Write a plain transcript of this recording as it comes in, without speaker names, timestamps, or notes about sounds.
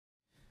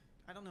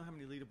don't know how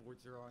many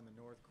leaderboards there are on the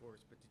North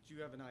course, but did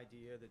you have an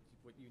idea that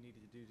what you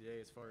needed to do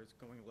today as far as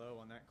going low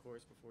on that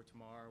course before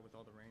tomorrow with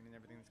all the rain and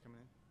everything that's coming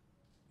in?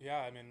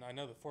 Yeah, I mean, I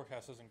know the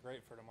forecast isn't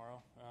great for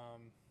tomorrow.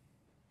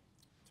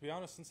 To be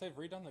honest, since they've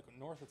redone the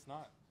North, it's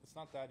not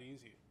that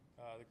easy.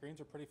 The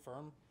greens are pretty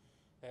firm.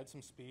 They had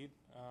some speed.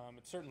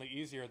 It's certainly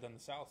easier than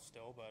the South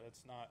still, but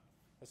it's not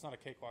a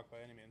cakewalk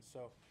by any means.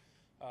 So,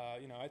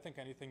 I think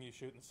anything you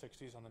shoot in the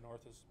 60s on the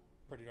North is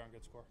a pretty darn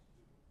good score.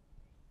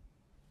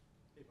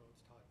 Hey, Beau,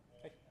 it's Todd.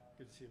 Hey.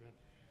 Good to see you,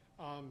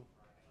 man.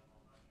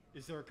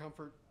 Is there a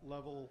comfort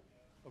level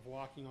of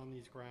walking on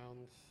these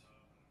grounds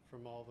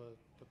from all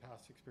the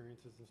past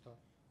experiences and stuff?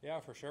 Yeah,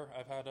 for sure.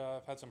 I've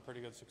had some pretty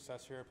good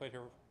success here. I played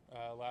here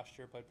last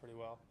year, played pretty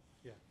well.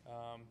 Yeah.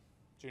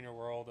 Junior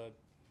World, I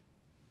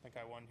think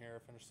I won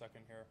here, finished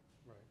second here.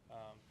 Right.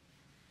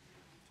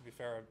 To be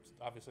fair,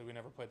 obviously we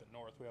never played the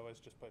North. We always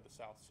just played the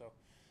South. So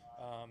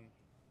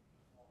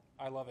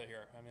I love it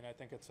here. I mean, I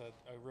think it's a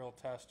real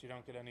test. You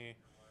don't get any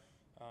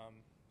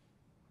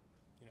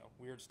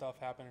weird stuff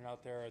happening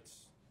out there.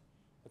 It's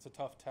a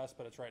tough test,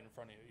 but it's right in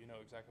front of you. You know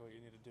exactly what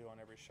you need to do on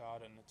every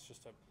shot, and it's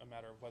just a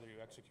matter of whether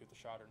you execute the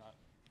shot or not.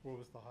 What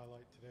was the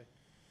highlight today?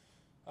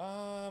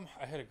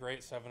 I hit a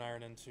great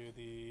 7-iron into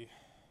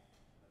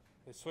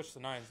they switched the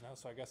 9s now,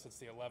 so I guess it's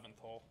the 11th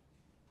hole.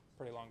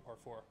 Pretty long par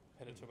 4.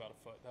 Hit it to about a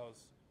foot.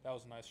 That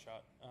was a nice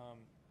shot.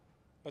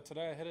 But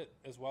today I hit it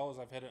as well as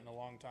I've hit it in a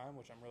long time,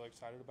 which I'm really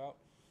excited about.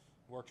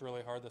 Worked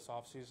really hard this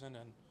off season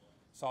and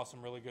saw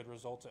some really good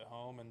results at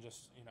home, and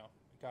just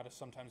got to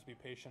sometimes be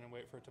patient and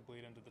wait for it to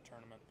bleed into the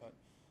tournament. But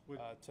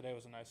today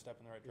was a nice step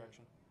in the right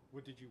direction.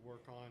 What did you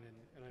work on?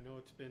 And I know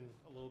it's been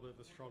a little bit of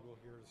a struggle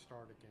here to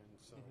start again.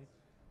 So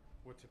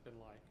what's it been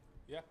like?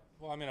 Yeah.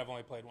 Well, I mean, I've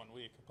only played 1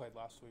 week. I played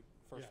last week,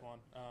 first one.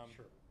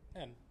 Sure.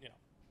 And, it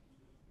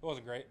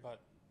wasn't great, but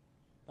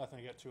nothing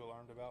to get too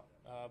alarmed about.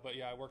 But,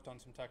 yeah, I worked on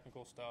some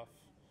technical stuff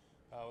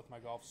with my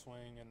golf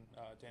swing, and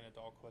Dana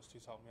Dahlquist,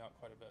 he's helped me out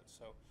quite a bit.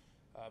 So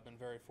I've been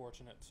very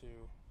fortunate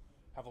to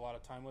have a lot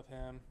of time with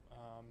him,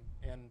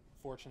 and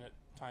fortunate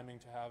timing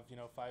to have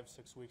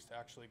 5-6 weeks to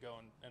actually go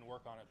and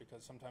work on it,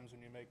 because sometimes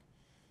when you make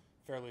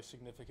fairly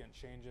significant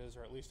changes,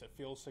 or at least it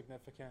feels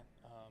significant,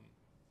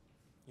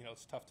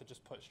 it's tough to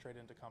just put straight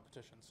into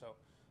competition. So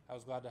I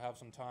was glad to have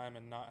some time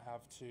and not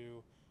have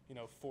to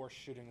force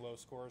shooting low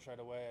scores right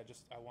away.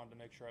 I wanted to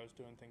make sure I was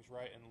doing things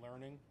right and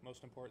learning,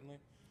 most importantly,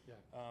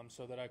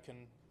 so that I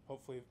can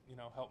hopefully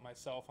help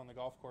myself on the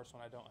golf course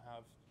when I don't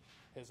have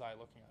his eye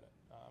looking at it.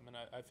 And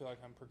I feel like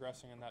I'm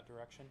progressing in that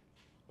direction,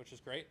 which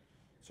is great.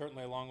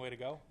 Certainly a long way to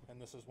go,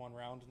 and this is one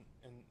round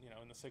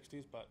in the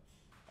 60s. But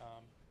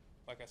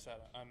like I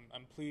said,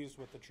 I'm pleased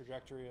with the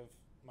trajectory of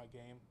my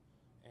game,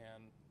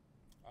 and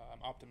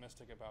I'm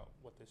optimistic about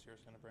what this year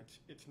is going to bring.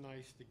 It's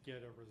nice to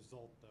get a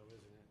result, though,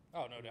 isn't it?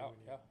 Oh, no doubt.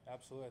 Yeah,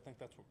 absolutely. I think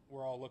that's what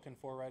we're all looking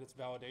for, right? It's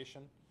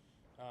validation.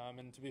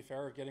 And to be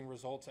fair, getting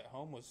results at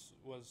home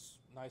was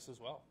nice as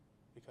well,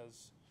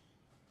 because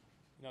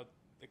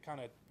it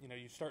kind of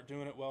you start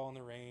doing it well on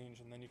the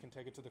range, and then you can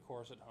take it to the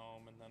course at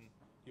home, and then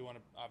you want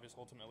to obviously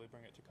ultimately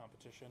bring it to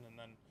competition, and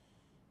then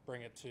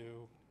bring it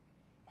to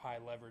high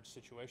leverage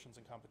situations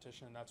in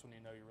competition, and that's when you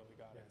really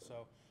got it.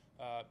 So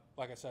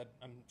like I said,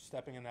 I'm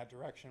stepping in that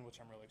direction, which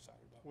I'm really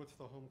excited about. What's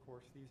the home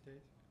course these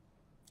days?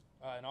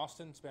 In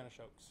Austin, Spanish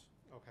Oaks.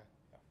 Okay.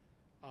 Yeah.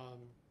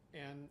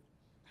 And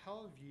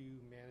how have you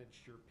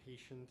managed your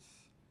patience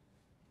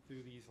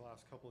through these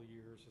last couple of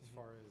years as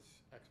far as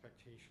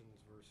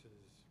expectations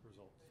versus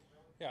results?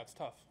 Yeah, it's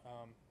tough.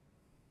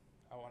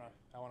 I want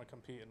to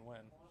compete and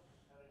win,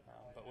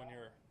 but when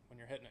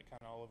you're hitting it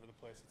kind of all over the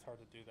place, it's hard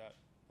to do that.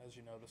 As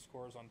you know, the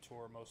scores on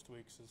tour most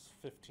weeks is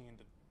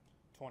 15 to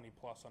 20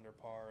 plus under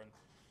par, and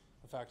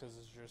the fact is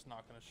you're just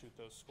not going to shoot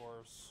those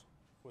scores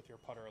with your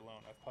putter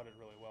alone. I've putted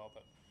really well,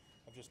 but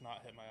I've just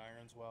not hit my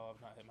irons well.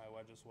 I've not hit my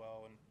wedges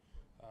well, and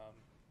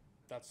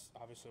that's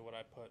obviously what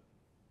I put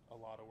a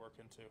lot of work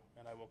into,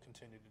 and I will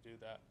continue to do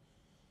that,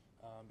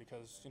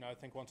 because I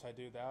think once I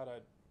do that,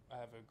 I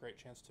have a great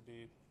chance to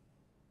be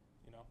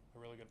a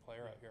really good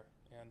player out here.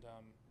 And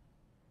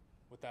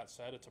with that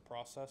said, it's a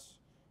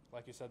process.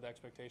 Like you said, the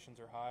expectations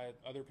are high.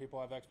 Other people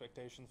have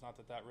expectations, not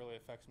that really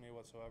affects me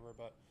whatsoever,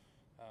 but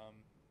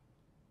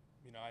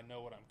I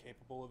know what I'm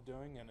capable of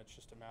doing, and it's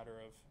just a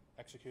matter of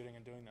executing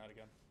and doing that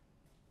again.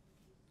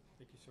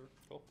 Thank you, sir.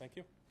 Cool, thank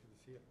you. Good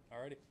to see you.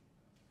 Alrighty.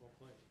 Well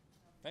played.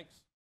 Thanks.